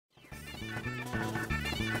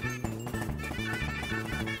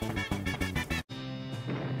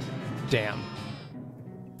Damn.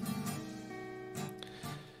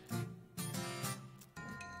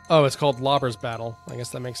 Oh, it's called Lobber's Battle. I guess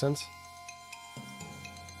that makes sense.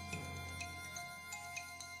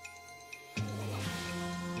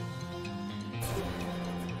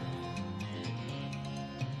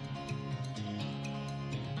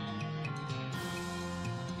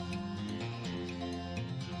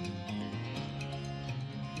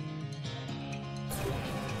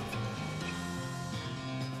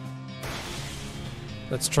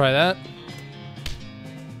 Let's try that.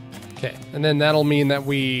 Okay, and then that'll mean that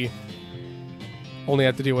we only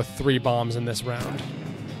have to deal with 3 bombs in this round.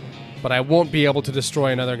 But I won't be able to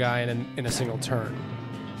destroy another guy in a single turn.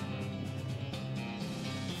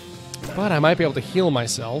 But I might be able to heal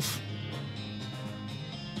myself.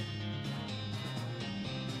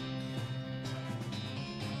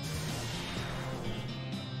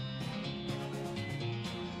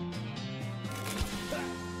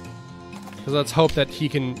 Because let's hope that he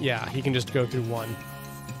can, yeah, he can just go through one.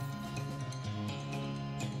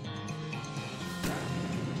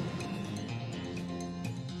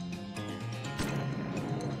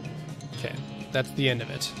 Okay, that's the end of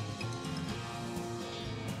it.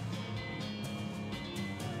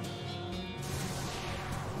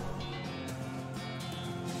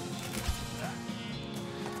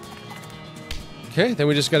 Okay, then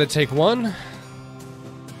we just got to take one.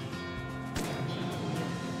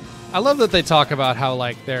 I love that they talk about how,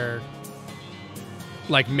 like, they're,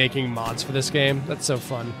 like, making mods for this game. That's so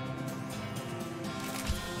fun.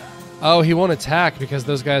 Oh, he won't attack because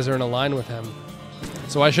those guys are in a line with him.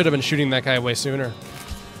 So I should have been shooting that guy way sooner.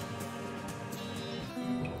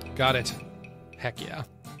 Got it. Heck yeah.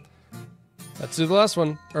 Let's do the last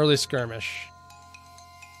one. Early skirmish.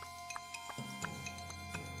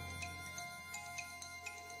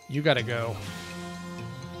 You gotta go.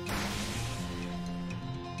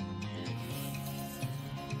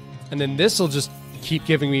 And then this will just keep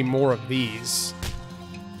giving me more of these.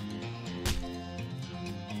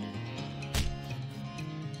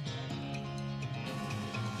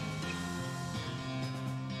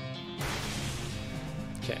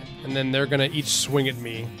 Okay, and then they're gonna each swing at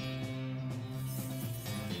me.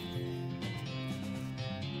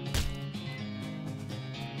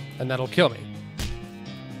 And that'll kill me.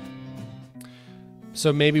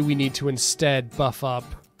 So maybe we need to instead buff up.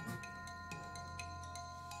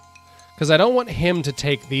 Because I don't want him to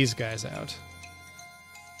take these guys out.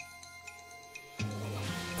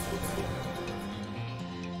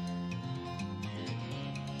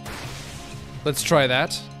 Let's try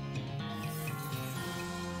that.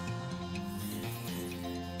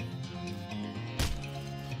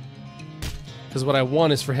 Because what I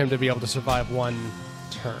want is for him to be able to survive one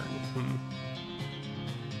turn.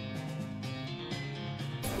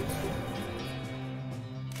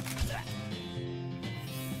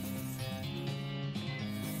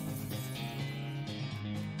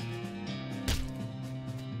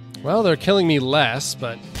 Well, they're killing me less,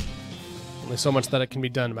 but only so much that it can be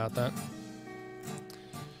done about that.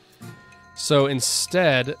 So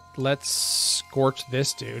instead, let's scorch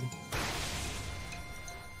this dude.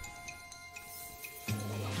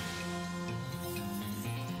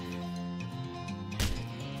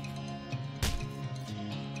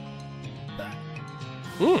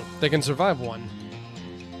 They can survive one.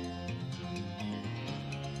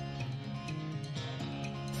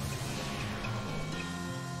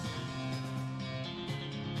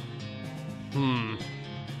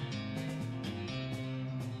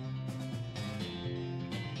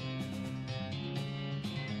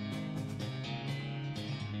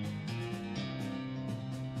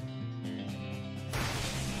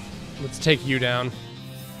 Let's take you down.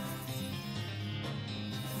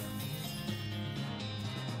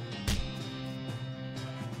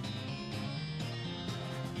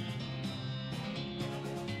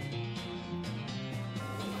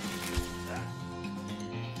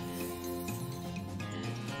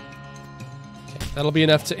 Okay, that'll be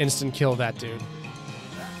enough to instant kill that dude.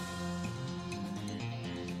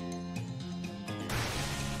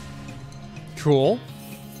 Cool.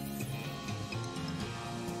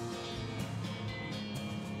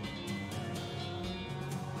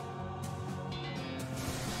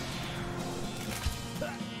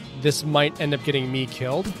 This might end up getting me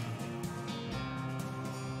killed.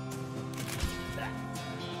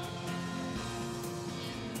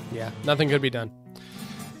 Yeah, nothing could be done.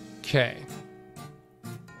 Okay.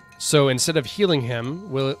 So instead of healing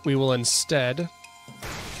him, we will instead...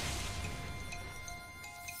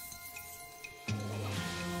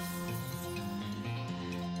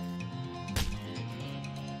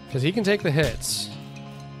 Because he can take the hits.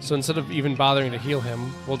 So So instead of even bothering to heal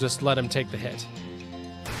him, we'll just let him take the hit.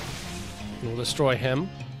 We'll destroy him.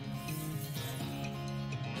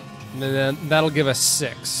 And then that'll give us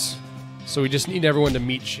 6. So we just need everyone to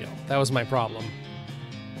meat shield. That was my problem.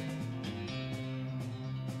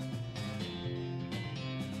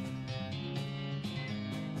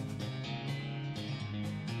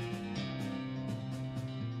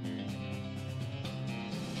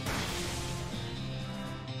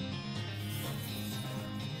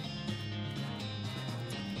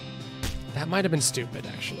 That might have been stupid,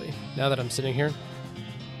 actually, now that I'm sitting here.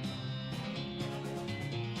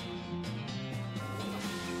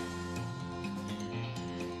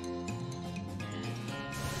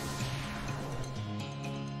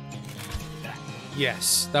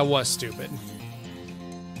 Yes, that was stupid.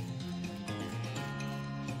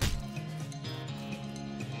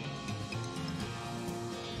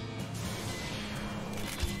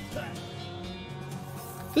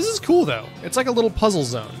 This is cool, though. It's like a little puzzle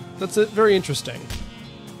zone. That's very interesting.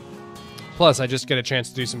 Plus, I just get a chance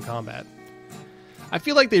to do some combat. I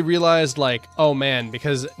feel like they realized, like, oh man,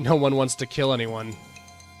 because no one wants to kill anyone,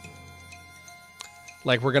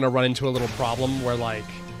 like, we're gonna run into a little problem where, like,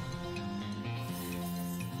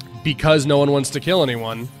 because no one wants to kill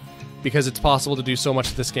anyone, because it's possible to do so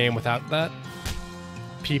much of this game without that,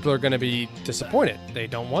 people are gonna be disappointed. They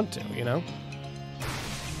don't want to, you know?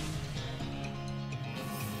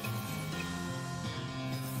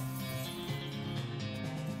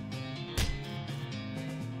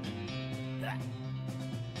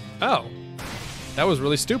 Oh, that was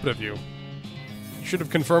really stupid of you. You should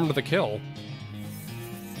have confirmed the kill.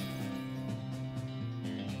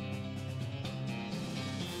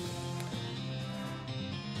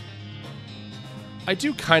 I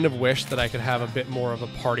do kind of wish that I could have a bit more of a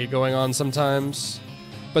party going on sometimes,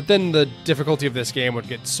 but then the difficulty of this game would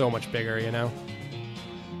get so much bigger, you know?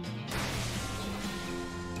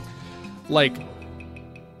 Like,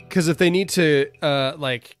 because if they need to,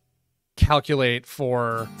 like, calculate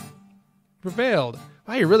for prevailed.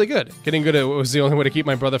 Wow, you're really good. Getting good at it was the only way to keep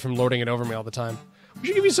my brother from lording it over me all the time. We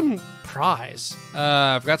should give you some prize.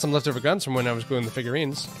 I've got some leftover guns from when I was gluing the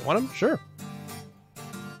figurines. You want them? Sure.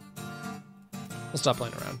 I'll stop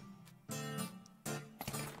playing around.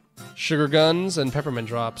 Sugar guns and peppermint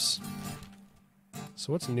drops.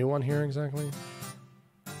 So what's new on here exactly?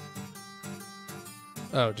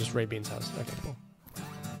 Oh, just Ray Bean's house. Okay, cool.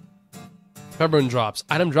 Peppermint drops.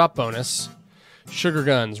 Item drop bonus. Sugar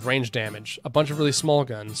guns. Range damage. A bunch of really small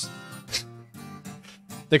guns.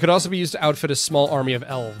 They could also be used to outfit a small army of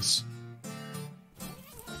elves.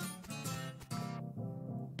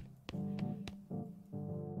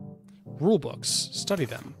 Rule books. Study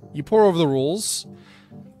them. You pore over the rules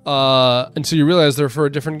until you realize they're for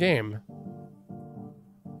a different game.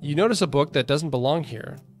 You notice a book that doesn't belong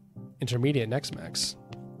here. Intermediate Next-Max.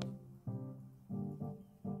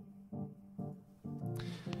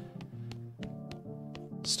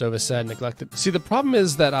 Stove is sad, neglected. See, the problem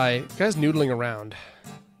is that guy's noodling around.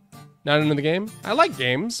 Not into the game? I like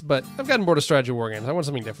games, but I've gotten bored of strategy war games. I want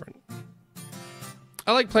something different.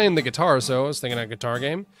 I like playing the guitar, so I was thinking of a guitar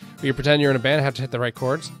game where you pretend you're in a band and have to hit the right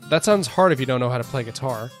chords. That sounds hard if you don't know how to play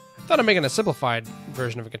guitar. I thought of making a simplified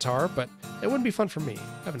version of a guitar, but it wouldn't be fun for me.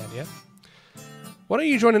 I have an idea. Why don't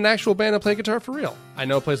you join an actual band and play guitar for real? I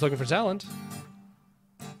know a place looking for talent.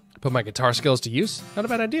 Put my guitar skills to use? Not a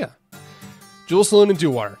bad idea. Jewel Saloon in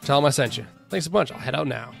Dewwater. Tell them I sent you. Thanks a bunch. I'll head out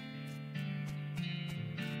now.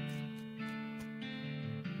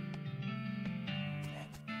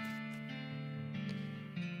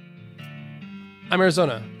 I'm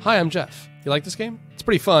Arizona. Hi, I'm Jeff. You like this game? It's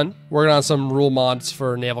pretty fun. Working on some rule mods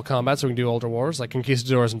for naval combat so we can do older wars like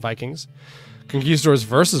Conquistadors and Vikings. Conquistadors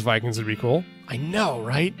versus Vikings would be cool. I know,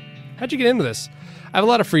 right? How'd you get into this? I have a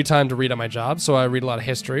lot of free time to read at my job, so I read a lot of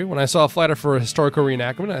history. When I saw a flyer for a historical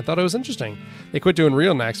reenactment, I thought it was interesting. They quit doing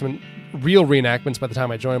real reenactments by the time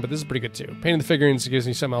I joined, but this is pretty good too. Painting the figurines gives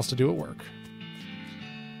me something else to do at work.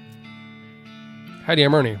 Heidi,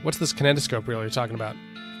 I'm Ernie. What's this kinetoscope reel you're talking about?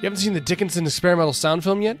 You haven't seen the Dickinson experimental sound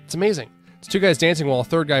film yet? It's amazing. It's two guys dancing while a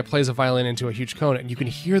third guy plays a violin into a huge cone, and you can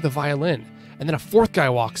hear the violin. And then a fourth guy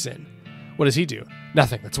walks in. What does he do?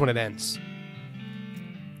 Nothing. That's when it ends.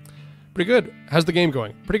 Pretty good. How's the game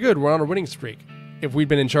going? Pretty good. We're on a winning streak. If we'd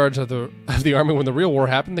been in charge of the army when the real war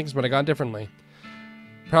happened, things might have gone differently.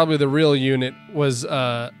 Probably the real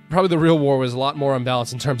war was a lot more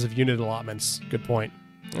unbalanced in terms of unit allotments. Good point.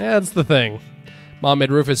 Yeah, that's the thing. Mom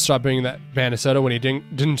made Rufus stop bringing that band of soda when he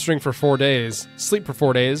didn't sleep for 4 days,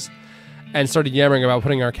 and started yammering about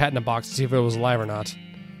putting our cat in a box to see if it was alive or not.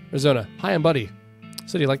 Arizona. Hi, I'm Buddy.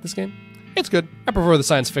 So do you like this game? It's good. I prefer the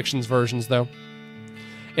science fiction versions, though.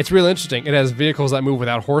 It's real interesting. It has vehicles that move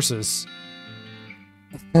without horses.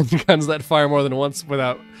 And guns that fire more than once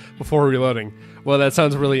before reloading. Well, that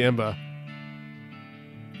sounds really imba.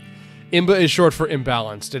 Imba is short for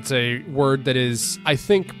imbalanced. It's a word that is, I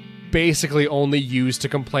think, basically only used to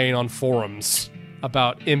complain on forums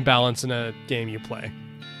about imbalance in a game you play.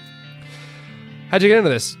 How'd you get into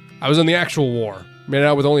this? I was in the actual war. Made it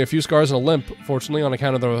out with only a few scars and a limp, fortunately, on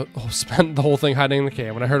account of spent the whole thing hiding in the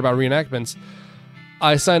cave. When I heard about reenactments,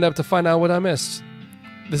 I signed up to find out what I missed.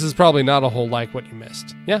 This is probably not a whole like what you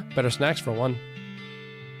missed. Yeah, better snacks for one.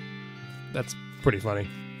 That's pretty funny.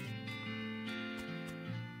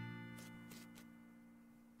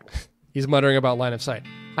 He's muttering about line of sight.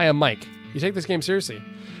 I am Mike. You take this game seriously.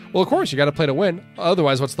 Well, of course, you gotta play to win.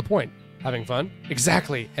 Otherwise, what's the point? Having fun?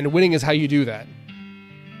 Exactly. And winning is how you do that.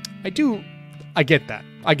 I get that.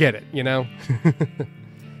 I get it, you know?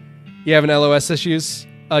 You having LOS issues?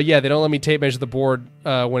 Yeah, they don't let me tape measure the board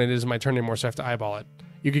when it is my turn anymore, so I have to eyeball it.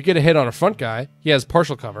 You could get a hit on a front guy. He has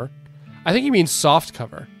partial cover. I think you mean soft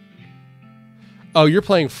cover. Oh, you're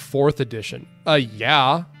playing 4th edition.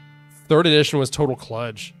 Yeah. 3rd edition was total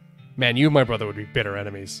kludge. Man, you and my brother would be bitter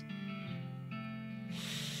enemies.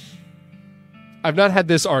 I've not had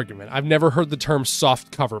this argument. I've never heard the term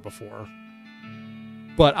soft cover before.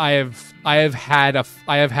 But I have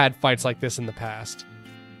had fights like this in the past.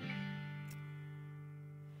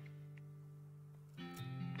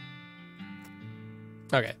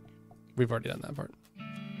 Okay. We've already done that part.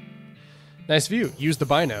 Nice view. Use the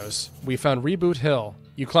binos. We found Reboot Hill.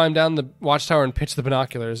 You climb down the watchtower and pitch the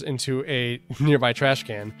binoculars into a nearby trash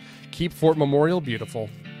can. Keep Fort Memorial beautiful.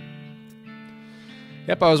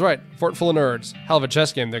 Yep, I was right. Fort full of nerds. Hell of a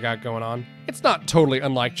chess game they got going on. It's not totally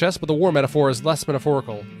unlike chess, but the war metaphor is less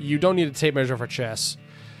metaphorical. You don't need a tape measure for chess.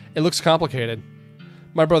 It looks complicated.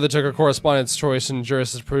 My brother took a correspondence choice in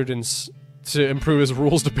jurisprudence to improve his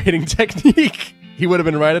rules debating technique. He would have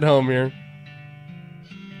been right at home here.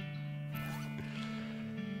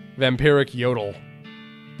 Vampiric Yodel.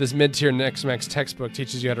 This mid-tier Nex-Mex textbook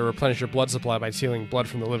teaches you how to replenish your blood supply by stealing blood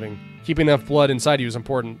from the living. Keeping enough blood inside you is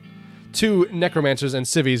important. To necromancers and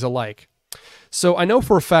civvies alike. So I know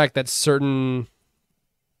for a fact that certain...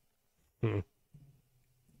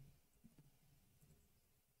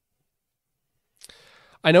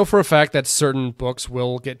 I know for a fact that certain books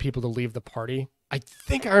will get people to leave the party. I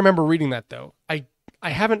think I remember reading that, though. I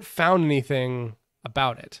haven't found anything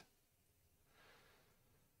about it.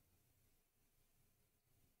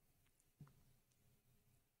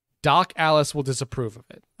 Doc Alice will disapprove of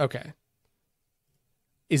it. Okay.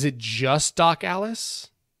 Is it just Doc Alice?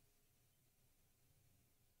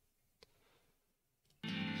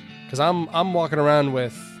 Because I'm walking around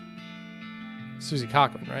with Susie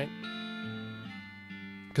Cochran, right?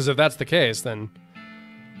 Because if that's the case, then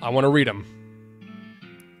I want to read them.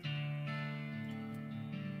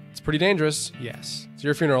 It's pretty dangerous. Yes. It's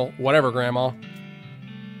your funeral. Whatever, Grandma.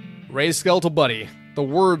 Raise skeletal buddy. The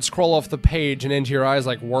words crawl off the page and into your eyes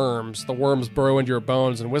like worms. The worms burrow into your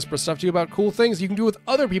bones and whisper stuff to you about cool things you can do with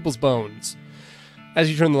other people's bones. As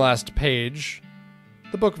you turn the last page,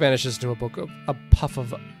 the book vanishes into a puff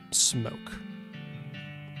of smoke.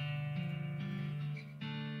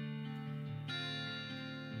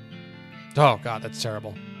 Oh god, that's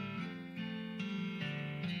terrible.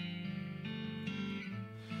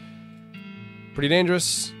 Pretty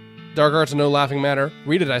dangerous. Dark arts are no laughing matter.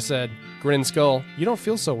 Read it, I said. Grin and skull. You don't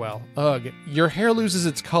feel so well. Ugh. Your hair loses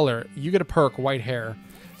its color. You get a perk, white hair.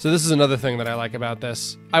 So this is another thing that I like about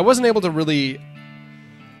this. I wasn't able to really...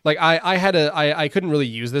 Like, I couldn't really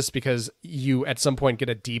use this because you, at some point, get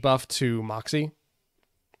a debuff to Moxie.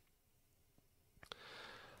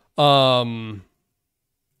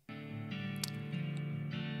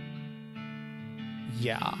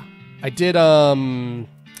 Yeah. I did, I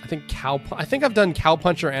think I've done Cow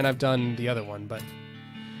Puncher and I've done the other one, but...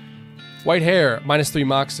 White hair, -3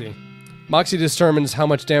 Moxie. Moxie determines how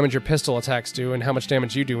much damage your pistol attacks do and how much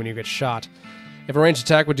damage you do when you get shot. If a ranged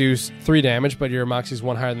attack would do 3 damage, but your Moxie's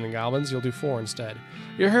 1 higher than the goblins, you'll do 4 instead.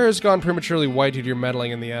 Your hair has gone prematurely white due to your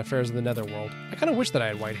meddling in the affairs of the Netherworld. I kind of wish that I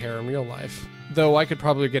had white hair in real life. Though I could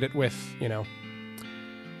probably get it with, you know.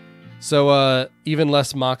 So, even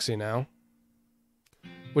less Moxie now.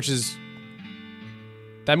 Which is...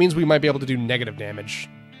 That means we might be able to do negative damage.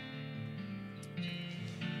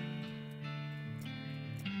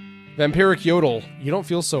 Vampiric Yodel. You don't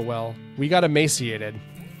feel so well. We got emaciated.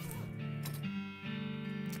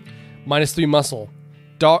 -3 muscle.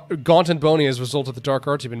 Gaunt and bony as a result of the dark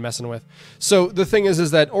arts you've been messing with. So the thing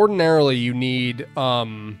is that ordinarily you need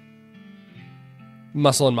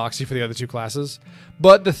Muscle and Moxie for the other two classes.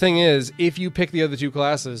 But the thing is, if you pick the other two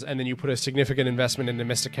classes and then you put a significant investment into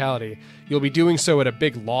Mysticality, you'll be doing so at a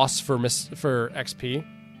big loss for XP.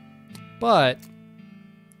 But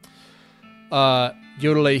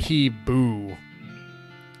Yodelehi Boo.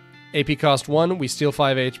 AP cost 1, we steal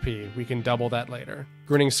 5 HP. We can double that later.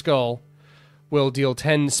 Grinning Skull will deal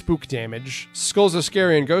 10 spook damage. Skulls are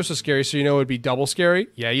scary and ghosts are scary, so you know it would be double scary?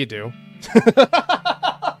 Yeah, you do.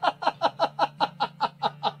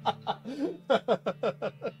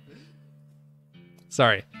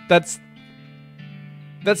 Sorry. That's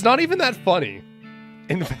not even that funny.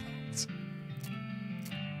 In fact.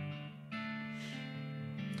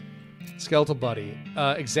 Skeletal Buddy.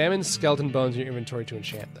 Examine skeleton bones in your inventory to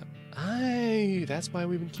enchant them. Aye, that's why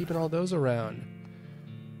we've been keeping all those around.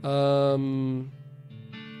 Sorry,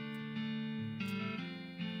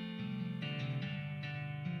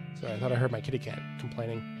 I thought I heard my kitty cat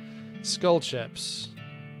complaining. Skull chips.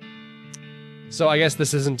 So I guess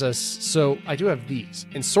this isn't a... So I do have these.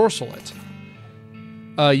 Ensorcel it.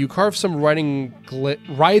 You carve some writhing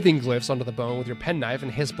glyphs onto the bone with your penknife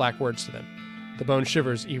and hiss black words to them. The bone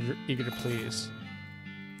shivers, eager to please.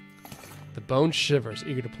 The bone shivers,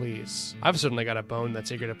 eager to please. I've certainly got a bone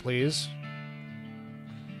that's eager to please.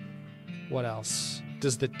 What else?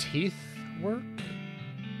 Does the teeth work?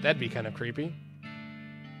 That'd be kind of creepy.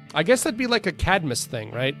 I guess that'd be like a Cadmus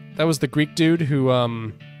thing, right? That was the Greek dude who,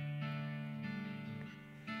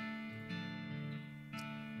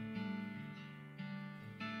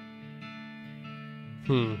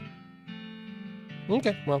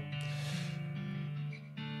 Okay, well.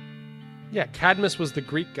 Yeah, Cadmus was the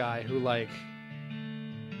Greek guy who, like,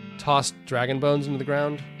 tossed dragon bones into the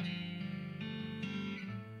ground.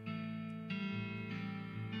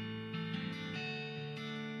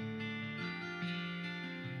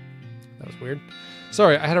 That was weird.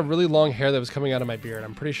 Sorry, I had a really long hair that was coming out of my beard.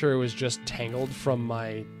 I'm pretty sure it was just tangled from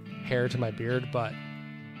my hair to my beard, but...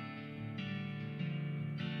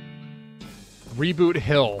 Reboot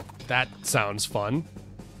Hill. That sounds fun.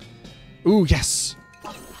 Ooh, yes!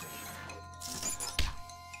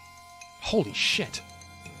 Holy shit.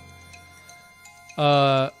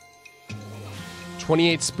 28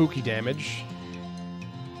 spooky damage.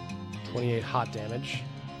 28 hot damage.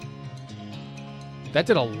 That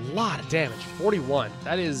did a lot of damage. 41.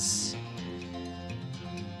 That is...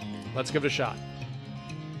 Let's give it a shot.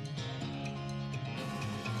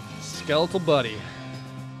 Skeletal Buddy.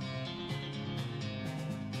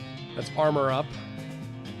 Let's armor up.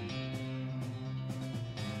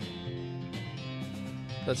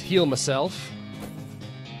 Let's heal myself.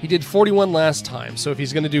 He did 41 last time, so if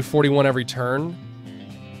he's going to do 41 every turn,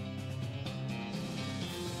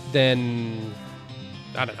 then...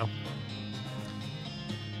 I don't know.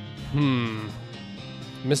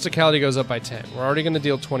 Mysticality goes up by 10. We're already going to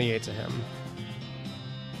deal 28 to him.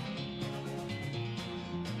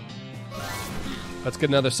 Let's get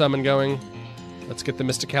another summon going. Let's get the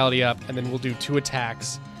Mysticality up, and then we'll do 2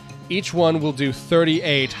 attacks. Each one will do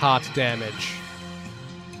 38 hot damage.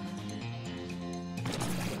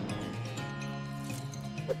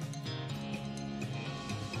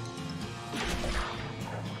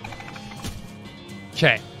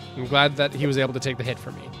 Okay. I'm glad that he was able to take the hit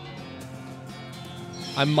for me.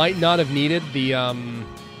 I might not have needed the, I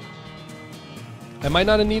might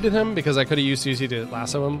not have needed him because I could have used CC to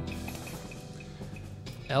lasso him.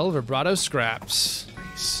 El Vibrato Scraps.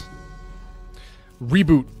 Nice.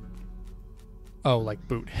 Reboot. Oh, like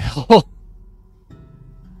boot.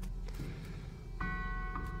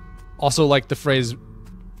 Also like the phrase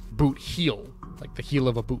boot heel. Like the heel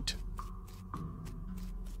of a boot.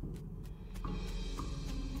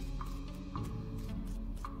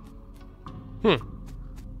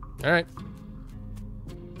 Alright.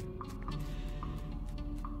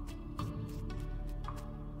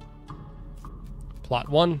 Plot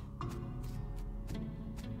 1.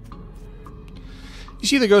 You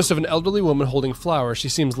see the ghost of an elderly woman holding flowers. She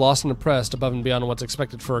seems lost and depressed, above and beyond what's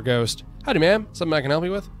expected for a ghost. Howdy, ma'am. Something I can help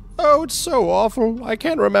you with? Oh, it's so awful. I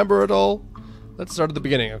can't remember it all. Let's start at the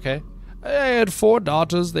beginning, okay? I had 4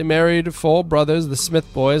 daughters. They married 4 brothers, the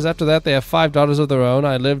Smith boys. After that, they have 5 daughters of their own.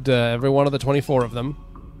 I lived every one of the 24 of them.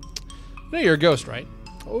 You know you're a ghost, right?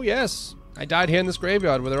 Oh, yes. I died here in this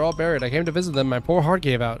graveyard where they're all buried. I came to visit them. My poor heart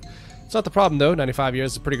gave out. It's not the problem, though. 95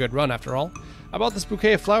 years is a pretty good run, after all. I bought this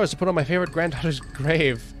bouquet of flowers to put on my favorite granddaughter's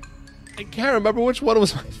grave. I can't remember which one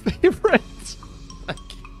was my favorite.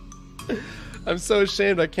 I'm so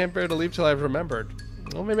ashamed. I can't bear to leave till I've remembered.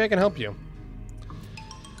 Well, maybe I can help you.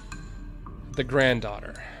 The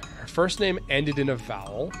granddaughter. Her first name ended in a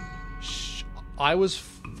vowel. I was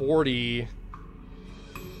 40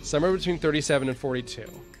 Somewhere between 37 and 42.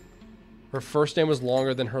 Her first name was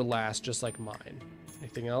longer than her last, just like mine.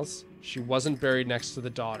 Anything else? She wasn't buried next to the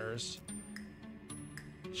daughters.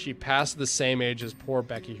 She passed the same age as poor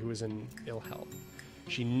Becky, who was in ill health.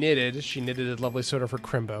 She knitted a lovely sweater for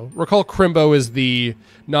Crimbo. Recall Crimbo is the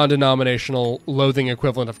non-denominational loathing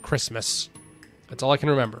equivalent of Christmas. That's all I can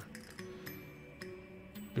remember.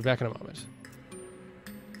 Be back in a moment.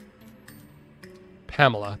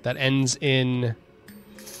 Pamela. That ends in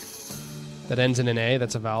an A.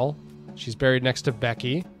 That's a vowel. She's buried next to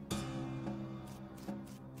Becky.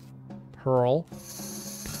 Pearl.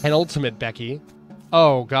 Penultimate Becky.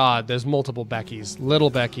 Oh, God. There's multiple Beckys. Little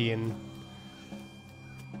Becky and...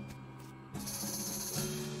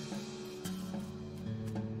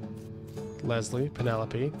 Leslie.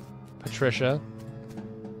 Penelope. Patricia.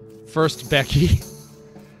 First Becky.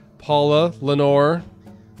 Paula. Lenore.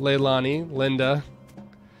 Leilani. Linda.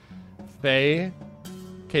 Faye.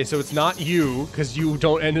 Okay, so it's not you, because you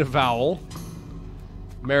don't end in a vowel.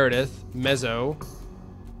 Meredith. Mezzo.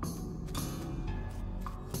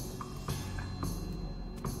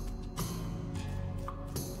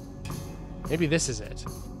 Maybe this is it.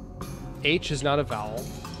 H is not a vowel.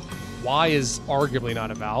 Y is arguably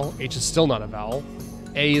not a vowel. H is still not a vowel.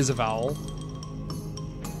 A is a vowel.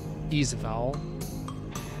 E is a vowel.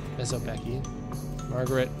 Mezzo Becky.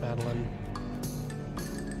 Margaret. Madeline.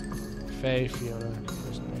 Faye. Fiona.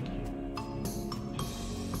 Where's Becky?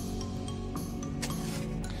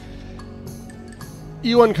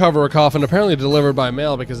 You uncover a coffin apparently delivered by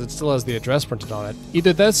mail because it still has the address printed on it.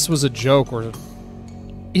 Either this was a joke or...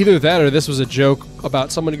 Either that or this was a joke about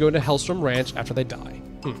someone going to Hellstrom Ranch after they die.